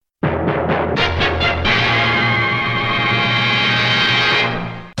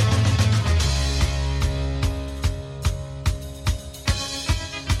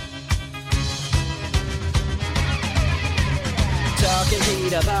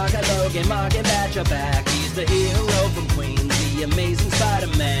Stark and Logan, Mark and Batch are back. He's the hero from Queens, the amazing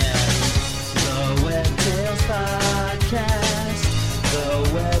Spider-Man. The Web Tales Podcast. The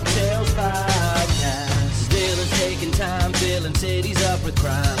Web Tales Podcast. Villains taking time, filling cities up with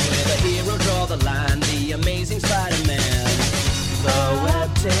crime. Where the hero draw the line, the amazing Spider-Man. The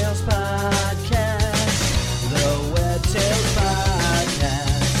Web Tales Podcast. The Web Tales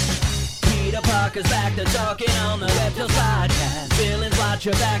Podcast. Peter Parker's back to talking on the Web Tales Podcast. Villains watch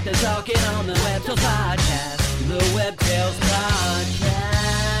your back to talking on the Web Tales Podcast. The Web Tales Podcast.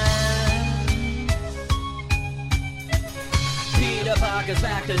 Peter Parker's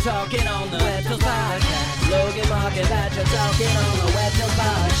back to talking on the Web Tales Podcast. Logan, Mark, and Batch are talking on the Web Tales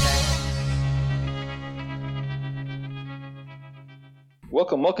Podcast.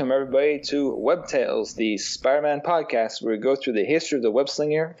 Welcome everybody to Web Tales, the Spider-Man podcast where we go through the history of the web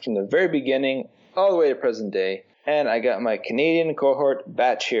slinger from the very beginning all the way to present day. And I got my Canadian cohort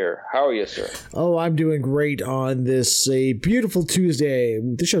Batch here. How are you, sir? Oh, I'm doing great on this beautiful Tuesday.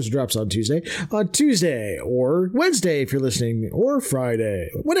 The show drops on Tuesday. On Tuesday or Wednesday if you're listening, or Friday.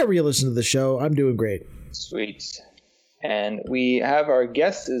 Whenever you listen to the show, I'm doing great. Sweet. And we have our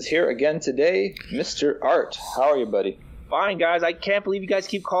guest is here again today, Mr. Art. How are you, buddy? Fine, guys. I can't believe you guys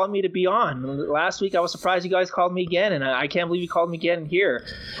keep calling me to be on. Last week, I was surprised you guys called me again, and I can't believe you called me again here.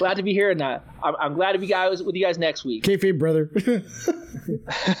 Glad to be here, and I'm glad to be with you guys next week. Kayfabe, brother.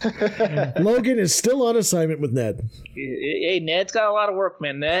 Logan is still on assignment with Ned. Hey, Ned's got a lot of work,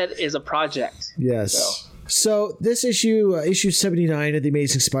 man. Ned is a project. Yes. So this issue 79 of The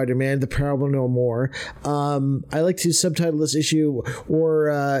Amazing Spider-Man, The Prowler No More. I like to subtitle this issue,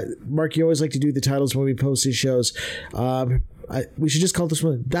 or Mark, you always like to do the titles when we post these shows. We should just call this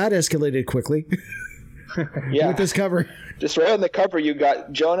one That Escalated Quickly. Yeah. With this cover. Just right on the cover, you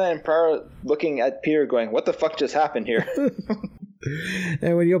got Jonah and Prowler looking at Peter going, what the fuck just happened here?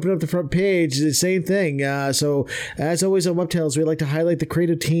 And when you open up the front page, the same thing. So, as always on Web Tales, we like to highlight the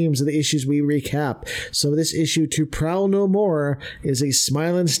creative teams of the issues we recap. So, this issue, To Prowl No More, is a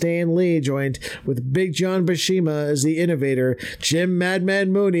Smilin' Stan Lee joint with Big John Buscema as the innovator, Jim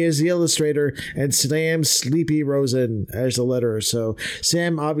Madman Mooney as the illustrator, and Sam Sleepy Rosen as the letterer. So,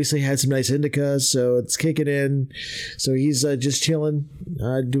 Sam obviously had some nice indicas, so it's kicking in. So, he's just chilling,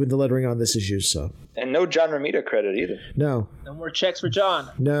 doing the lettering on this issue. So. And no John Romita credit either. No. No more checks for John.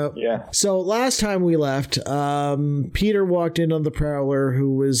 No. Yeah. So last time we left, Peter walked in on the Prowler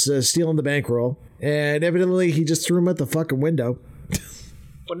who was stealing the bankroll, and evidently he just threw him out the fucking window.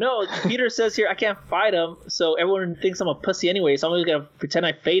 Well, no, Peter says here, I can't fight him, so everyone thinks I'm a pussy anyway, so I'm just going to pretend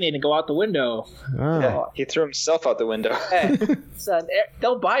I fainted and go out the window. Ah. Yeah, he threw himself out the window. Hey, son,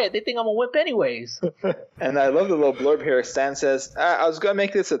 they'll buy it. They think I'm a whip anyways. And I love the little blurb here. Stan says, I was going to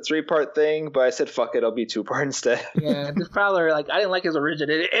make this a 3-part thing, but I said, fuck it, I'll be 2-part instead. Yeah, this Prowler, I didn't like his origin.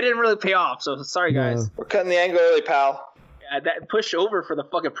 It didn't really pay off, so sorry, guys. We're cutting the angle early, pal. Yeah, that push over for the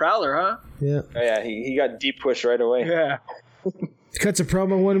fucking Prowler, huh? Yeah. Oh, yeah, he got deep push right away. Yeah. Cuts a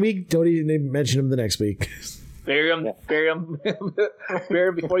promo one week, don't even mention him the next week. Bury him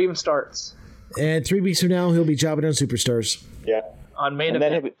before he even starts. And 3 weeks from now, he'll be jobbing on Superstars. Yeah. On main and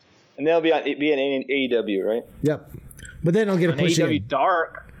event. Then he'll be on AEW, right? Yep. But then I'll get a push AEW in.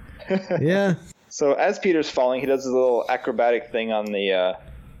 Dark. Yeah. So as Peter's falling, he does a little acrobatic thing on the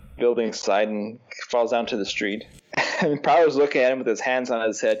building side and falls down to the street. And Prowler's looking at him with his hands on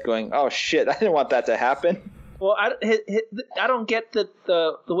his head going, oh shit, I didn't want that to happen. Well, I don't get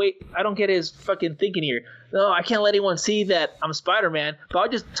the way, I don't get his fucking thinking here. No, I can't let anyone see that I'm Spider-Man, but I'll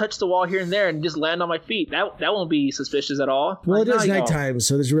just touch the wall here and there and just land on my feet. That won't be suspicious at all. Well, it is nighttime,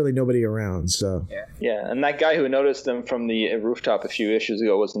 so there's really nobody around. So Yeah, and that guy who noticed him from the rooftop a few issues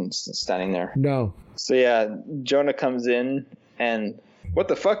ago wasn't standing there. No. So yeah, Jonah comes in and, what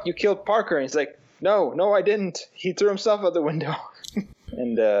the fuck, you killed Parker? And he's like, no, I didn't. He threw himself out the window.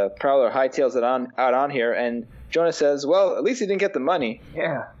 And Prowler hightails it out on here, and Jonah says, well, at least he didn't get the money.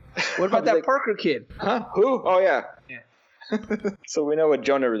 Yeah. What about that Parker kid? Huh? Who? Oh, yeah. So we know what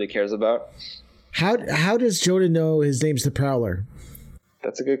Jonah really cares about. How does Jonah know his name's the Prowler?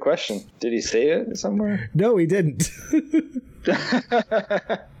 That's a good question. Did he say it somewhere? No, he didn't.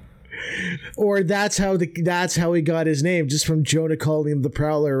 Or that's how he got his name, just from Jonah calling him the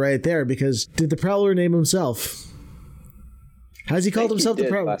Prowler right there, because did the Prowler name himself? Has he called himself the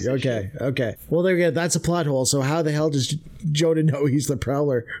Prowler? Okay. Well, there you go. That's a plot hole. So how the hell does Jonah know he's the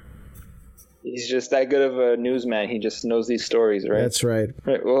Prowler? He's just that good of a newsman. He just knows these stories, right? That's right.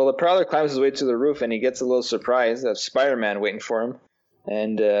 Right. Well, the Prowler climbs his way to the roof, and he gets a little surprise of Spider-Man waiting for him.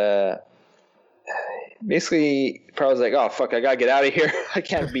 And basically, Prowler's like, oh, fuck, I gotta get out of here. I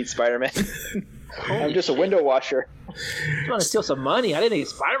can't beat Spider-Man. I'm just a window washer. He's trying to steal some money. I didn't think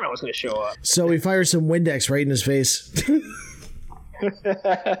Spider-Man was going to show up. So we fire some Windex right in his face.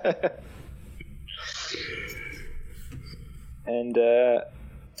 And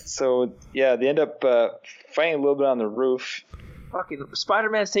so yeah, they end up fighting a little bit on the roof. Fucking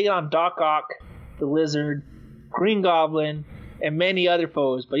Spider-Man's taking on Doc Ock, the Lizard, Green Goblin, and many other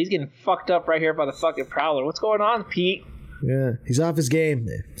foes, but he's getting fucked up right here by the fucking Prowler. What's going on, Pete? Yeah, he's off his game.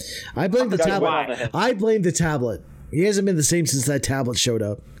 I blame the tablet. I blame the tablet. He hasn't been the same since that tablet showed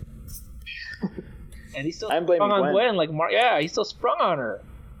up. And he's still I'm sprung blaming on Gwen. Gwen. Yeah, he's still sprung on her.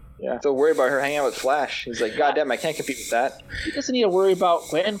 Yeah, still worried about her hanging out with Flash. He's like, God damn, I can't compete with that. He doesn't need to worry about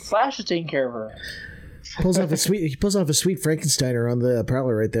Gwen. Flash is taking care of her. He pulls off a sweet Frankensteiner on the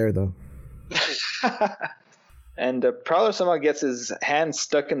Prowler right there, though. And Prowler somehow gets his hand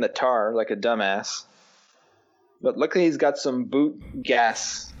stuck in the tar like a dumbass. But luckily he's got some boot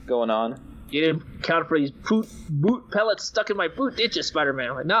gas going on. You didn't count for these boot pellets stuck in my boot, did you,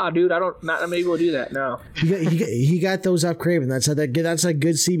 Spider-Man? I'm like, nah, dude, I'm able to do that. No. He got those off Craven. That's like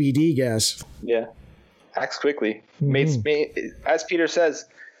good CBD gas. Yeah. Acts quickly. As Peter says,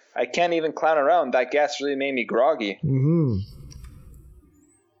 I can't even clown around. That gas really made me groggy. Mm-hmm.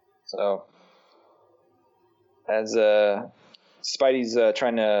 So, as Spidey's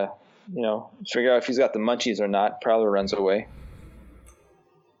trying to, figure out if he's got the munchies or not, Prowler runs away.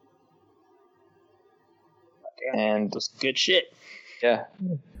 And That's good shit. yeah,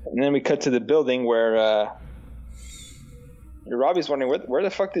 and then we cut to the building where Robbie's wondering where the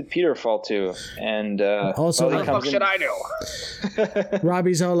fuck did Peter fall to, and Also, How the fuck should I know?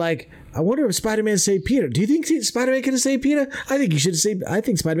 Robbie's all like, I wonder if Spider-Man saved Peter. Do you think Spider-Man could have saved Peter? I think I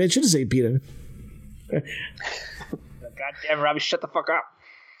think Spider-Man should have saved Peter. God damn it, Robbie, shut the fuck up.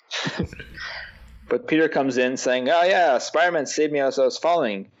 But Peter comes in saying, "Oh yeah, Spider-Man saved me as I was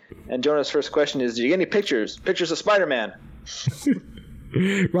falling." And Jonah's first question is, "Do you get any pictures? Pictures of Spider-Man?"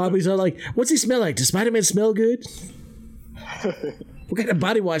 Robbie's all like, what's he smell like? Does Spider-Man smell good? What kind of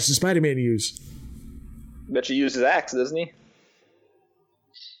body wash does Spider-Man use? Bet you uses axe, doesn't he?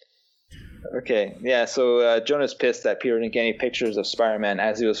 Okay, yeah. So Jonah's pissed that Peter didn't get any pictures of Spider-Man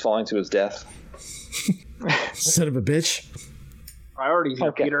as he was falling to his death. Son of a bitch. Priorities here,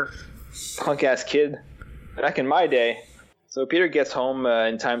 Okay. Peter. Punk ass kid. Back in my day. So Peter gets home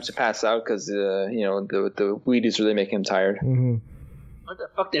in time to pass out because the weed is really making him tired. Mm-hmm. What the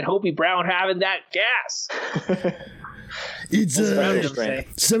fuck did Hobie Brown have in that gas? It's Spider-Man.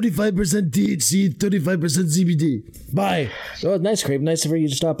 75% THC, 35% CBD. Bye. Oh, nice, Craven. Nice for you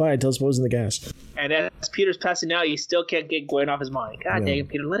to stop by and tell us what was in the gas. And as Peter's passing out, he still can't get Gwen off his mind. God dang it,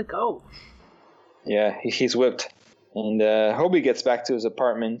 Peter, let it go. Yeah, he's whipped. And Hobie gets back to his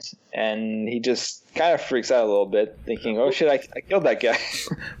apartment, and he just kind of freaks out a little bit, thinking, "Oh shit, I killed that guy."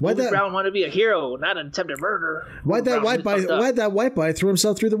 Hobie Brown wanted to be a hero, not an attempted murder. Why'd that white boy throw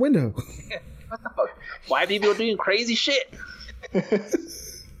himself through the window? What the fuck? Why people doing crazy shit?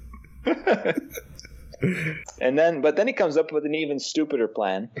 But then he comes up with an even stupider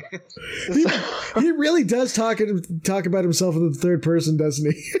plan. He really does talk about himself in the third person,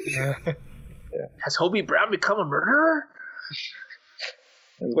 doesn't he? Has Hobie Brown become a murderer?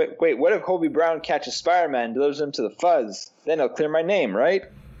 Wait, what if Hobie Brown catches Spider-Man and delivers him to the Fuzz? Then he'll clear my name, right?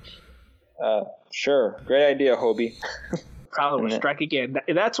 Sure. Great idea, Hobie. Prowler will strike again.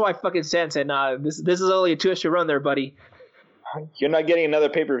 That's why fucking Stan said, nah, this is only a 2-issue run there, buddy. You're not getting another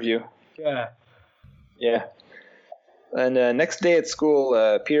pay-per-view. Yeah. Yeah. And next day at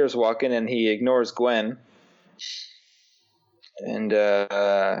school, Peter's walking and he ignores Gwen. And,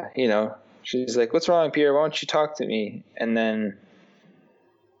 she's like, "What's wrong, Peter? Why don't you talk to me?" And then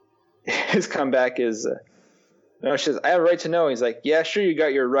his comeback is, no, she says, "I have a right to know." He's like, "Yeah, sure, you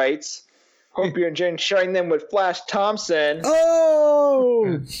got your rights. Hope you're enjoying sharing them with Flash Thompson."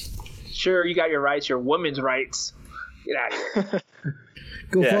 Oh! Sure, you got your rights, your woman's rights. Get out of here.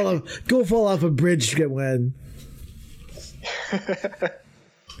 Go fall off a bridge, Gwen.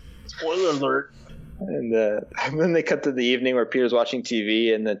 Spoiler alert. And then they cut to the evening where Peter's watching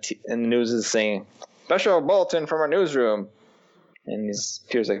TV and the news is saying, "Special bulletin from our newsroom." And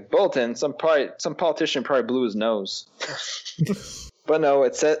Peter's like, "Bulletin? Some politician probably blew his nose." But no,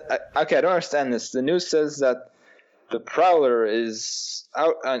 it said, okay, I don't understand this. The news says that the Prowler is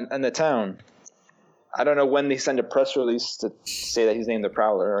out in the town. I don't know when they send a press release to say that he's named the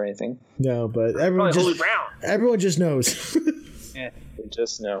Prowler or anything. No, but Probably Hobie Brown. everyone just knows. Yeah. They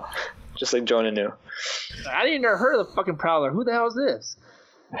just know. Just like Jonah knew. I didn't ever heard of the fucking Prowler. Who the hell is this?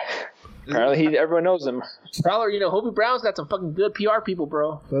 Apparently everyone knows him. Prowler, Hobie Brown's got some fucking good PR people,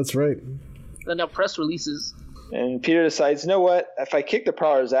 bro. That's right. Send out press releases. And Peter decides, you know what? If I kick the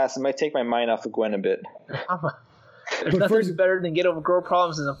Prowler's ass, it might take my mind off of Gwen a bit. There's nothing better than get over girl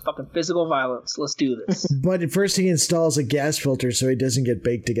problems than fucking physical violence. Let's do this. But first he installs a gas filter so he doesn't get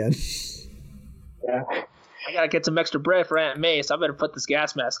baked again. Yeah. I gotta get some extra bread for Aunt May, so I better put this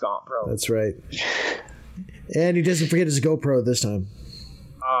gas mask on, bro. That's right. And he doesn't forget his GoPro this time.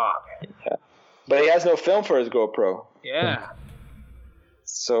 Oh, man. Yeah. But he has no film for his GoPro. Yeah.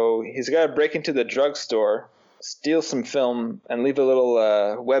 So he's got to break into the drugstore, steal some film, and leave a little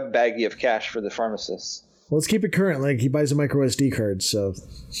web baggie of cash for the pharmacist. Well, let's keep it current. Like, he buys a micro SD card, so...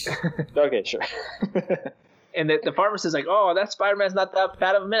 Okay, sure. And the pharmacist is like, oh, that Spider-Man's not that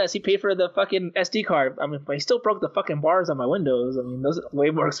bad of a menace. He paid for the fucking SD card. I mean, but he still broke the fucking bars on my windows. I mean, those are way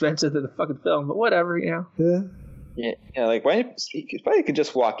more expensive than the fucking film, but whatever, you know. Yeah. Like, he could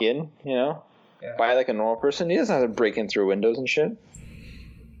just walk in, you know? Yeah. Buy like a normal person. He doesn't have to break in through windows and shit.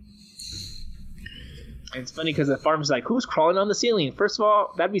 And it's funny because the pharmacist's like, who's crawling on the ceiling? First of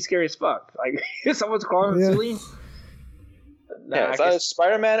all, that'd be scary as fuck. Like, if someone's crawling on the ceiling? Nah, it's either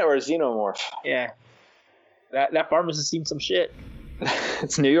Spider-Man or a Xenomorph. Yeah. That pharmacist seen some shit.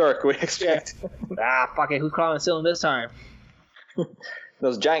 It's New York. What do you expect? Yeah. Fuck it. Who's crawling on the ceiling this time?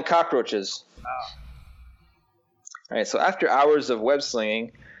 Those giant cockroaches. Oh. All right, so after hours of web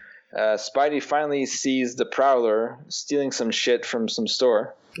slinging, Spidey finally sees the Prowler stealing some shit from some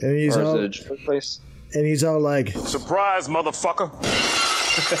store. And he's or is it a drug place? And he's all like, surprise, motherfucker.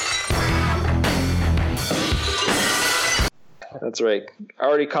 That's right.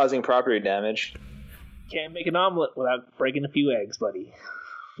 Already causing property damage. Can't make an omelet without breaking a few eggs, buddy.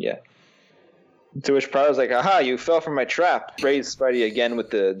 Yeah. To which Prowler's like, aha, you fell for my trap. Sprays Spidey again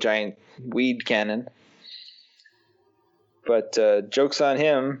with the giant weed cannon. But joke's on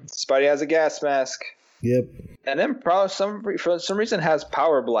him. Spidey has a gas mask. Yep. And then Prowler, for some reason, has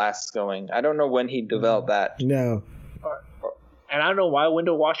power blasts going. I don't know when he developed that. No. And I don't know why a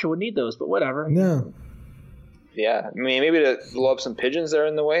window washer would need those, but whatever. No. Yeah. I mean, maybe to blow up some pigeons that are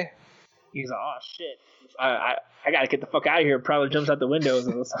in the way. He's like, oh, shit. I gotta get the fuck out of here. Prowler jumps out the windows.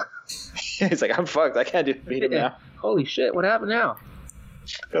 And he's like, I'm fucked. I can't beat him now. Holy shit, what happened now?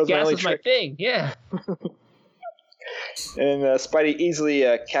 Gas was my thing, yeah. And Spidey easily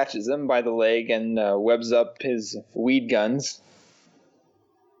catches him by the leg and webs up his weed guns.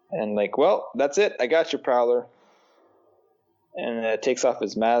 And like, well, that's it. I got you, Prowler. And takes off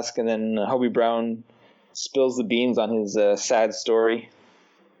his mask, and then Hobie Brown spills the beans on his sad story.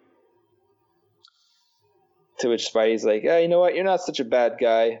 To which Spidey's like, you know what? You're not such a bad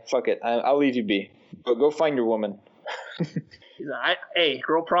guy. Fuck it. I'll leave you be. But go find your woman. He's like, hey,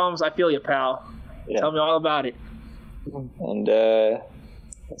 girl problems, I feel you, pal. Yeah. Tell me all about it. And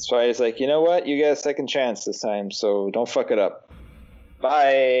Spidey's like, you know what? You get a second chance this time, so don't fuck it up.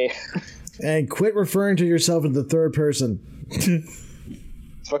 Bye. And quit referring to yourself in the third person.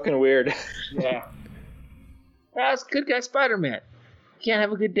 It's fucking weird. Yeah. That's good guy Spider-Man. Can't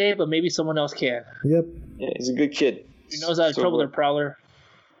have a good day, but maybe someone else can. Yep. Yeah, he's a good kid. He knows how to trouble their Prowler.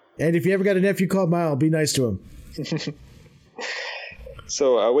 And if you ever got a nephew called Mile, be nice to him.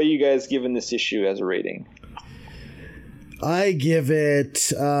 So, what are you guys giving this issue as a rating? I give it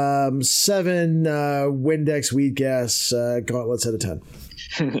 7 Windex weed gas gauntlets out of 10.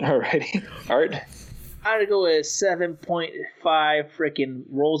 Alrighty. Art? I had to go with 7.5 freaking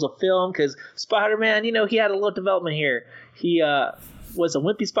rolls of film because Spider-Man, you know, he had a little development here. He was a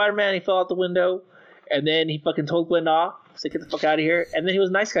wimpy Spider-Man. He fell out the window, and then he fucking told Gwen off, so get the fuck out of here. And then he was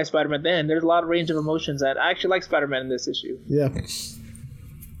nice guy Spider-Man then. There's a lot of range of emotions that I actually like Spider-Man in this issue. Yeah.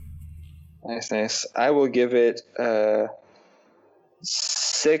 Nice. I will give it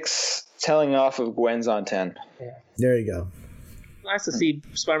 6 telling off of Gwen's on 10. Yeah. There you go. Nice to see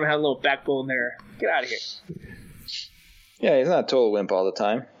Spider-Man had a little backbone there. Get out of here. Yeah, he's not a total wimp all the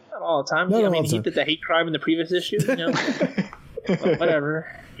time. Not all the time. I mean, he did the hate crime in the previous issue, you know? But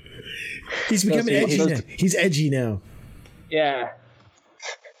whatever. He's becoming edgy now. He's edgy now. Yeah.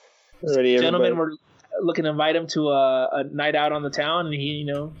 Already, gentlemen were looking to invite him to a night out on the town, and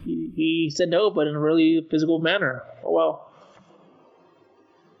he said no, but in a really physical manner. Oh, well.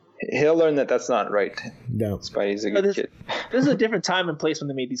 He'll learn that that's not right. No. Spidey's a good kid. This is a different time and place when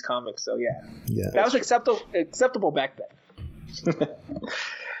they made these comics, so yeah. That was acceptable back then.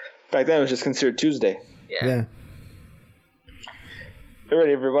 Back then it was just considered Tuesday. Yeah. Alright,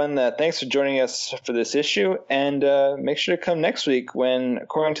 everyone. Thanks for joining us for this issue, and make sure to come next week when,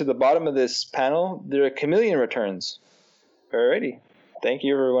 according to the bottom of this panel, the Chameleon returns. Alrighty. Thank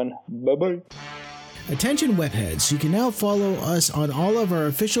you, everyone. Bye-bye. Attention webheads, you can now follow us on all of our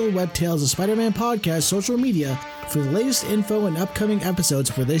official Web Tales of Spider-Man podcast social media for the latest info and upcoming episodes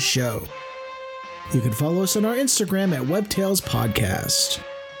for this show. You can follow us on our Instagram at Web Tales Podcast.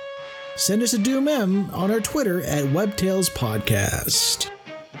 Send us a Doom M on our Twitter at WebTalesPodcast.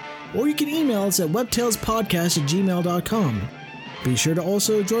 Or you can email us at webtalespodcast@gmail.com. Be sure to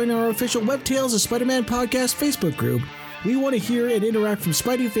also join our official WebTales of Spider-Man Podcast Facebook group. We want to hear and interact from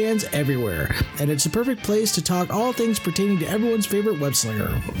Spidey fans everywhere, and it's a perfect place to talk all things pertaining to everyone's favorite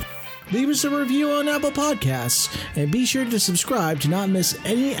web-slinger. Leave us a review on Apple Podcasts, and be sure to subscribe to not miss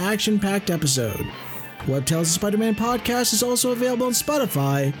any action-packed episode. WebTales of Spider-Man Podcast is also available on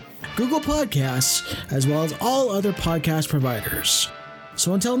Spotify, Google Podcasts, as well as all other podcast providers.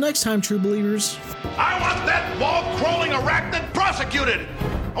 So until next time, true believers. I want that wall-crawling arachnid prosecuted!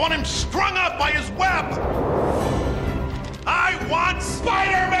 I want him strung up by his web! I want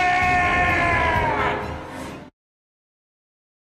Spider-Man!